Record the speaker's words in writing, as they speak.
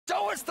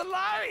towards the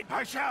light!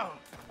 I shall.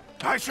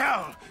 I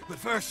shall. But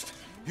first,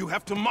 you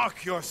have to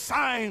mark your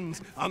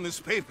signs on this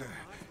paper.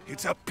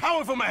 It's a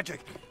powerful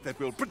magic that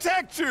will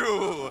protect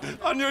you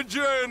on your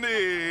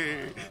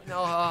journey.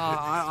 No,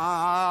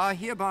 I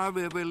hereby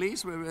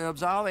release,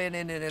 absolve, and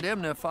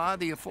indemnify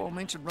the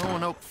aforementioned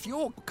Roanoke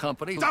Fuel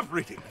Company. Stop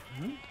reading.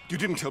 You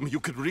didn't tell me you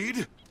could read.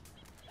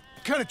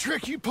 What kind of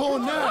trick you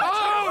pulling now?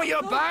 Oh,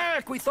 you're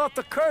back! We thought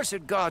the curse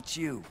had got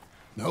you.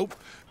 Nope,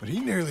 but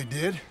he nearly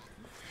did.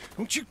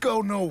 Don't you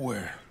go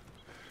nowhere.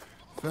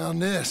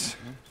 Found this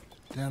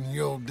down in the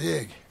old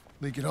dig,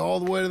 leaking all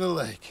the way to the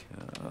lake.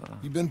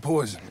 You've been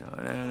poisoned.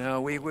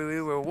 No, we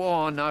were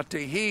warned not to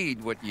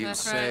heed what you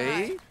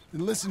say.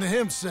 Then listen to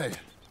him say it.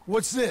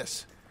 What's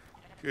this?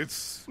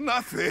 It's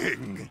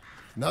nothing.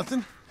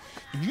 Nothing?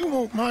 You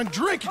won't mind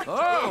drinking.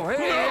 Oh,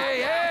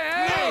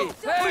 hey!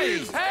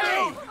 Please,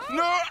 hey!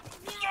 no!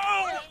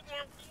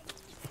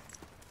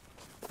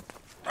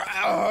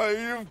 Ah,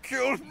 you've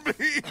killed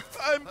me.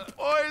 I'm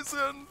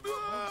poisoned.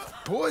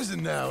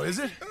 Poison now, is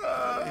it?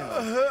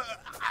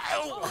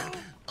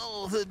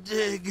 Oh, the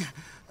dig.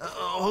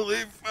 All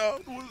they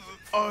found was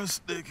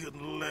arsenic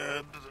and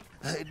lead.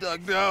 I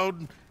dug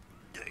down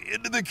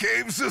into the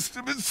cave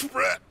system and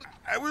spread.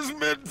 I was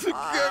meant to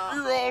get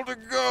you all to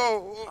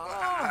go.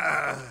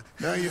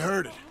 Now you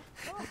heard it.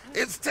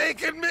 It's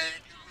taken me.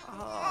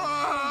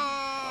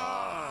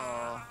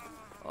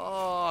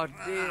 Oh,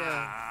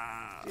 dear.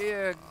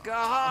 Dear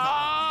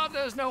God,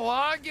 there's no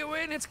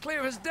arguing. It's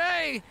clear as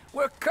day.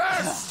 We're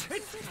cursed.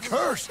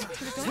 Cursed?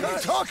 What are you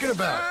talking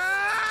about?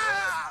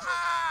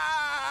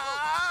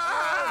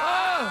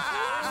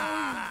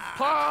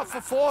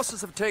 Powerful forces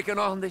have taken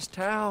on this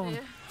town.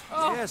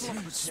 Yes.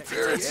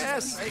 Spirits?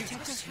 Yes.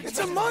 It's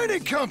a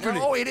mining company.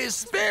 Oh, it is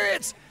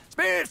spirits.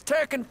 Spirits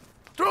taken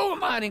through a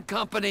mining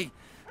company.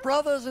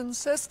 Brothers and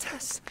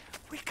sisters,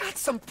 we got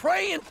some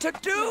praying to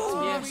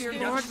do.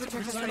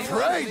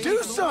 Pray,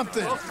 do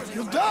something.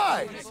 You'll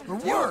die, or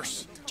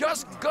worse.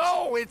 Just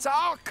go. It's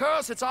our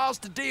curse. It's ours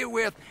to deal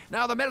with.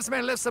 Now, the medicine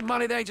man left some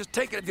money there. Just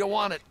take it if you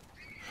want it.